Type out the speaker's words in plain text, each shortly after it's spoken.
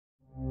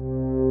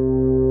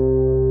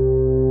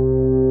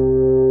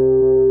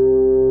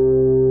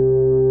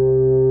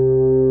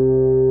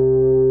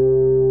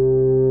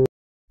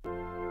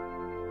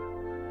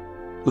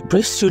We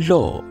praise you,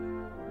 Lord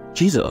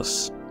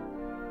Jesus.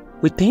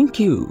 We thank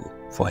you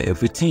for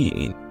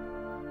everything.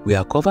 We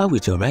are covered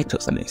with your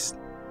righteousness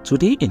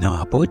today in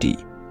our body,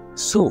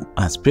 soul,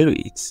 and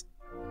spirit.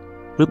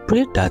 We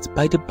pray that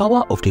by the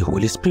power of the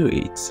Holy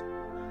Spirit,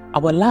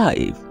 our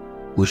life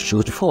will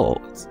show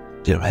forth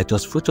the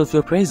righteous fruit of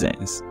your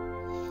presence.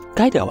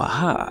 Guide our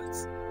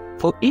hearts,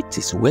 for it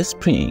is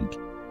wellspring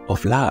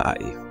of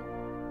life.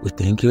 We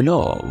thank you,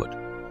 Lord.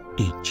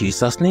 In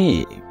Jesus'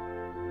 name,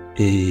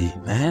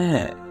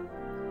 amen.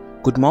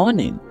 Good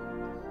morning.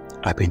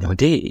 Happy New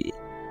Day.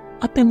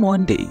 Happy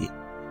Monday,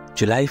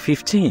 July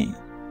 15,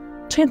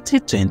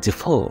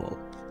 2024.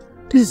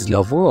 This is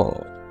Love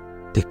World,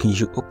 taking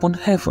you upon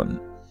heaven,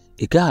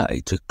 a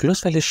guide to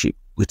close fellowship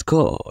with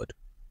God.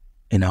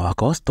 In our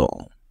custom,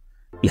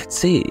 let's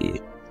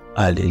say,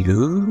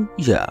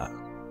 Hallelujah,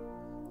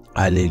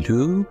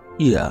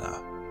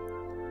 Hallelujah,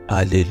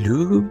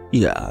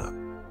 Hallelujah.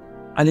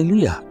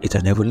 Hallelujah is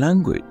an heaven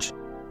language.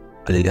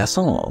 Hallelujah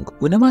song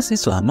will never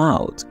cease to our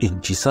mouth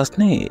in Jesus'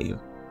 name.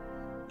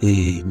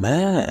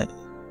 Amen.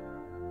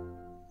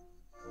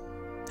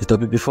 The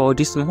topic before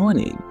this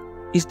morning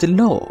is the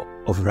law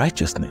of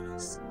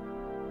righteousness.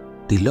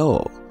 The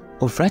law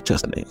of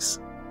righteousness.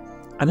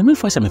 And let me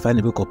first find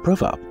the book of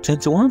Proverbs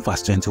 21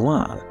 verse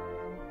 21.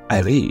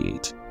 I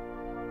read,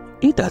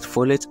 "He that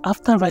followeth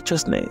after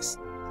righteousness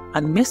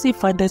and mercy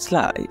findeth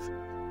life,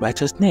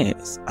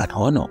 righteousness and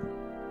honor."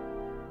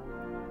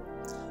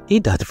 He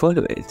that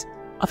followeth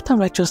after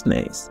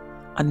righteousness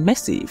and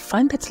mercy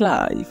findeth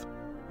life,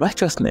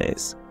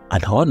 righteousness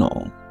and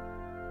honor.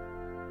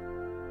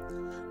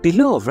 The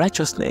law of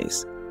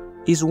righteousness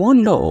is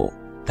one law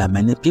that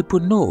many people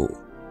know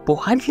but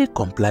hardly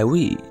comply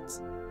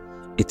with.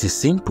 It is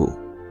simple.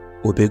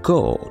 Obey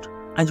God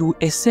and you will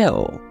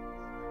excel.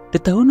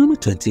 Deuteronomy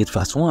 28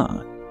 verse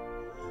 1.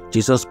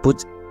 Jesus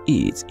put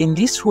it in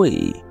this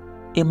way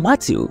in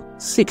Matthew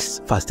 6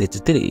 verse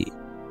 33.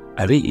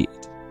 I read,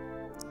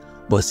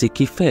 "But seek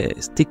ye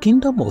first the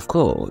kingdom of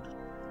God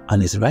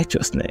and his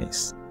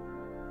righteousness,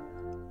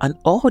 and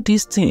all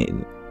these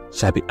things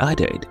shall be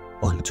added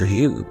unto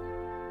you."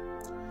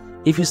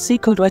 If you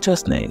seek God's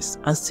righteousness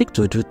and seek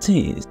to do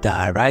things that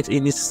are right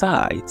in his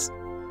sight,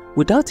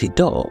 without a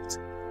doubt,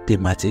 the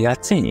material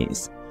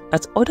things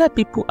that other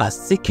people are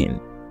seeking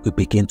will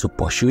begin to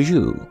pursue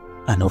you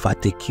and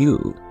overtake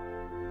you.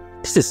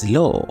 This is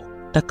law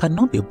that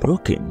cannot be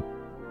broken.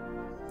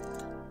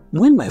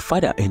 When my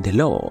father in the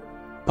Lord,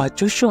 Pastor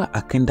Joshua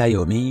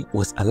Akindayomi,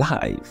 was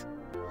alive,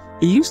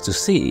 he used to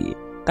say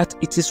that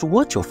it is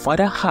what your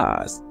father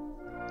has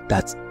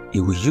that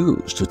he will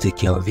use to take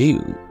care of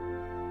you.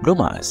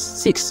 Romans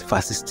 6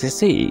 verse 16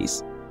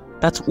 says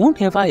that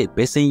whenever a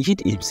person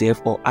yield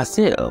himself or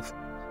herself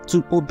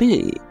to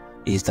obey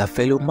is the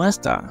fellow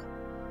master.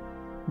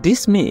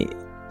 This means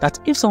that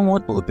if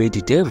someone obeys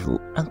the devil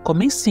and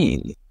commits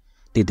sin,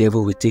 the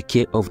devil will take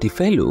care of the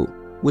fellow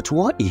with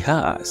what he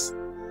has.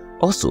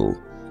 Also,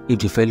 if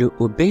the fellow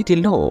obeys the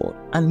Lord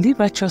and live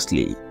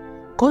righteously,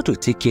 God will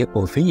take care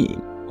of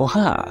him or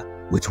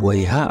her with what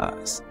he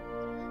has.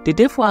 The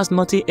devil has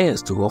nothing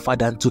else to offer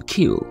than to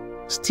kill,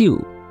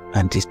 steal,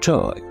 and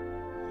destroy.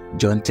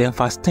 John 10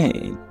 verse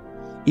 10.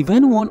 If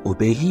anyone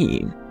obey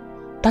him,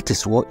 that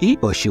is what he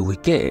or she will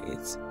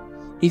get.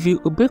 If you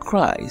obey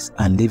Christ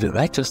and live in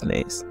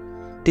righteousness,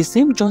 the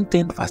same John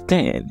 10 verse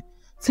 10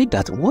 says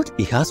that what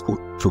he has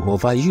to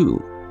offer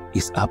you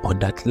is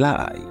abundant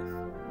life.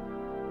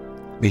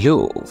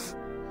 Beloved,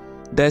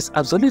 there is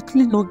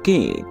absolutely no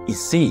gain in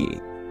sin.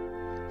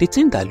 The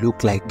things that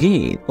look like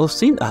gain of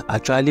sin are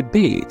actually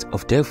bait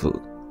of devil.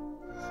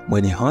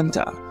 When a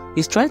hunter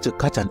is trying to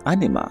catch an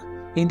animal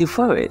in the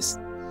forest,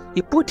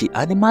 he put the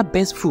animal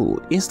best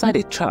food inside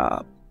a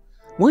trap.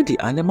 When the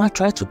animal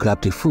tries to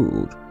grab the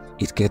food,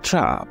 it gets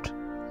trapped.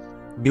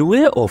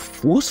 Beware of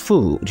whose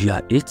food you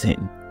are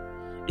eating.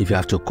 If you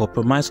have to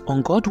compromise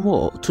on God's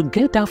word to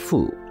get that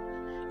food,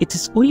 it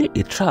is only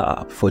a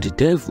trap for the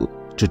devil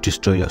to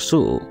destroy your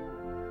soul.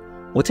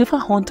 Whatever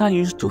hunter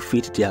used to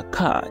feed their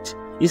catch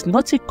is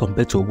nothing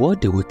compared to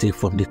what they will take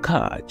from the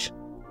catch.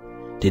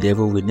 The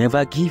devil will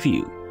never give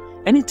you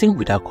anything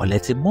without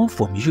collecting more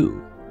from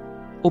you.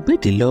 Obey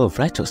the law of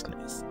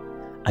righteousness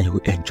and you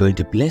will enjoy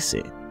the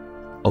blessing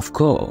of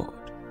God.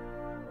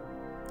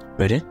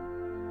 Brethren,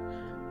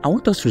 I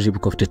want us to read the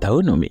book of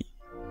Deuteronomy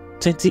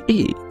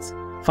 28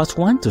 verse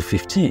 1 to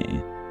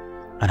 15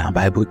 and our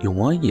Bible in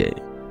 1 year.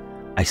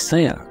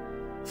 Isaiah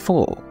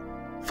 4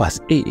 verse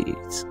 8.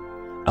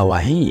 Our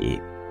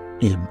hymn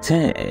in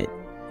 10.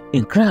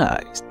 In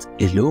Christ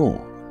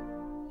alone.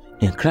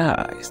 In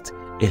Christ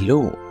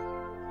alone.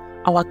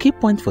 Our key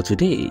point for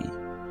today: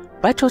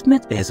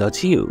 righteousness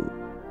exalts you,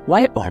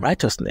 while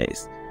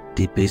unrighteousness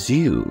debases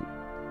you.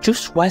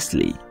 Choose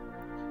wisely.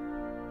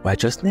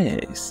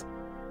 Righteousness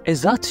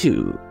exalts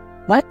you,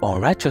 while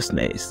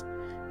unrighteousness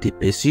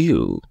debases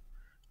you.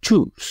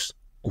 Choose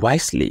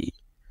wisely.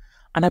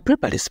 And I pray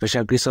by the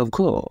special grace of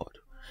God,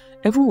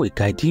 heaven will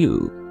guide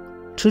you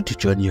through the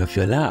journey of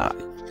your life.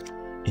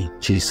 In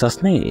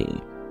Jesus'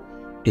 name,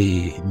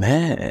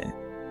 amen.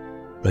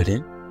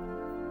 Brethren,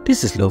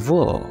 This is Love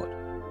World.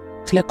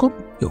 Till I come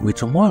your way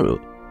tomorrow,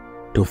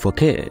 don't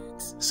forget,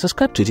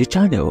 subscribe to the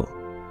channel,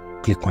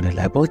 click on the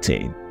like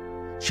button,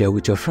 share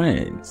with your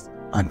friends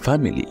and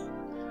family,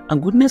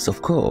 and goodness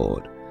of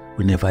God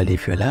will never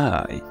leave your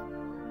life.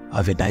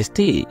 Have a nice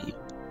day,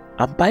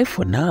 and bye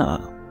for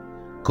now.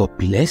 God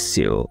bless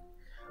you.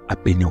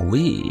 Happy New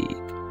Week.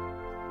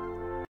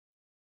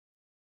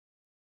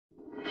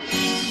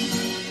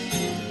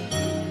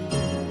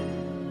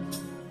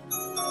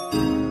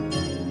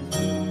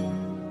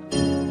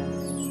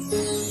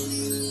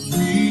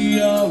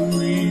 We are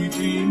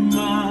redeemed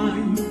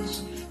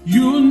minds,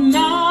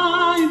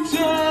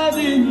 united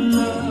in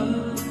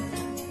love.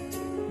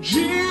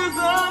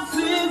 Jesus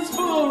is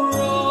for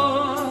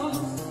us.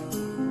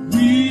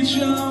 We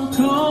shall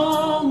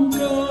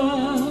conquer.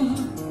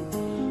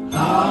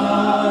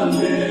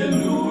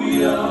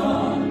 Hallelujah.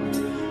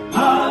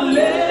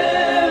 Hallelujah.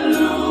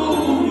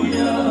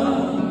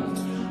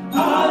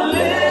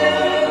 Hallelujah.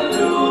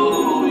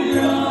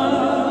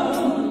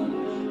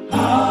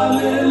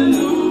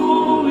 Hallelujah.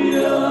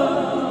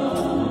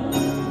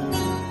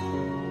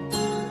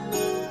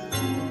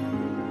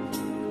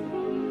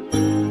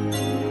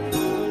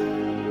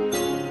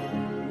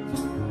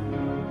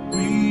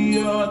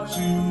 We are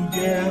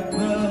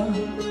together,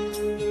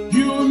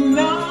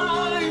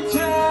 united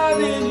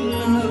in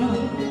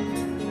love.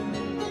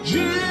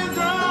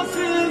 Jesus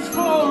is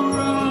for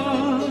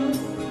us.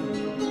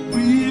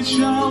 We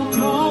shall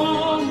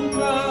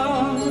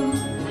conquer.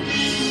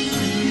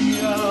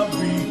 We are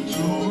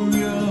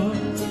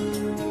victorious,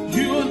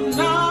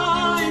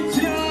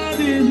 united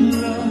in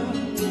love.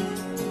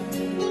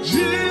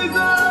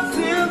 Jesus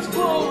is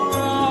for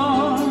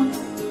us.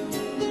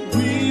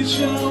 We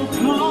shall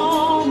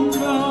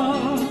conquer.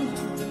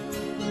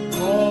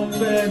 All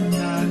men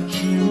and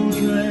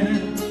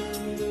children,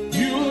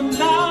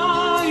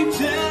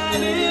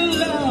 united in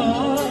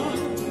love.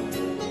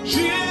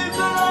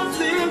 Jesus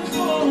is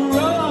for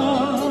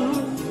us.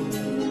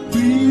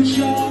 We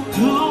shall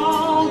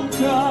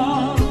conquer.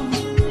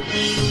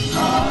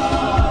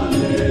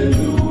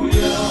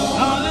 Hallelujah.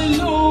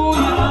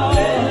 Hallelujah.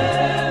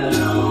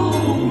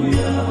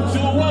 Hallelujah. To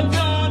our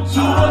God,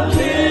 to our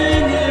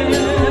King.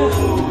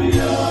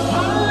 Hallelujah.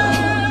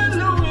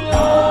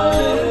 Hallelujah.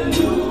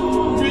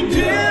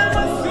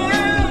 Redeemer,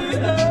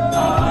 Savior.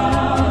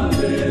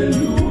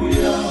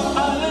 Hallelujah.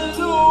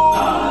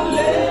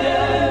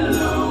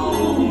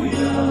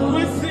 Hallelujah.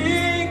 We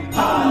sing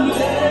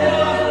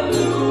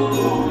hallelujah.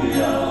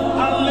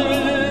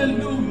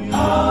 Hallelujah.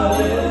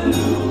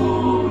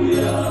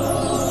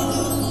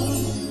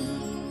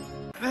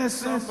 Let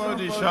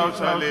somebody shout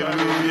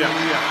hallelujah.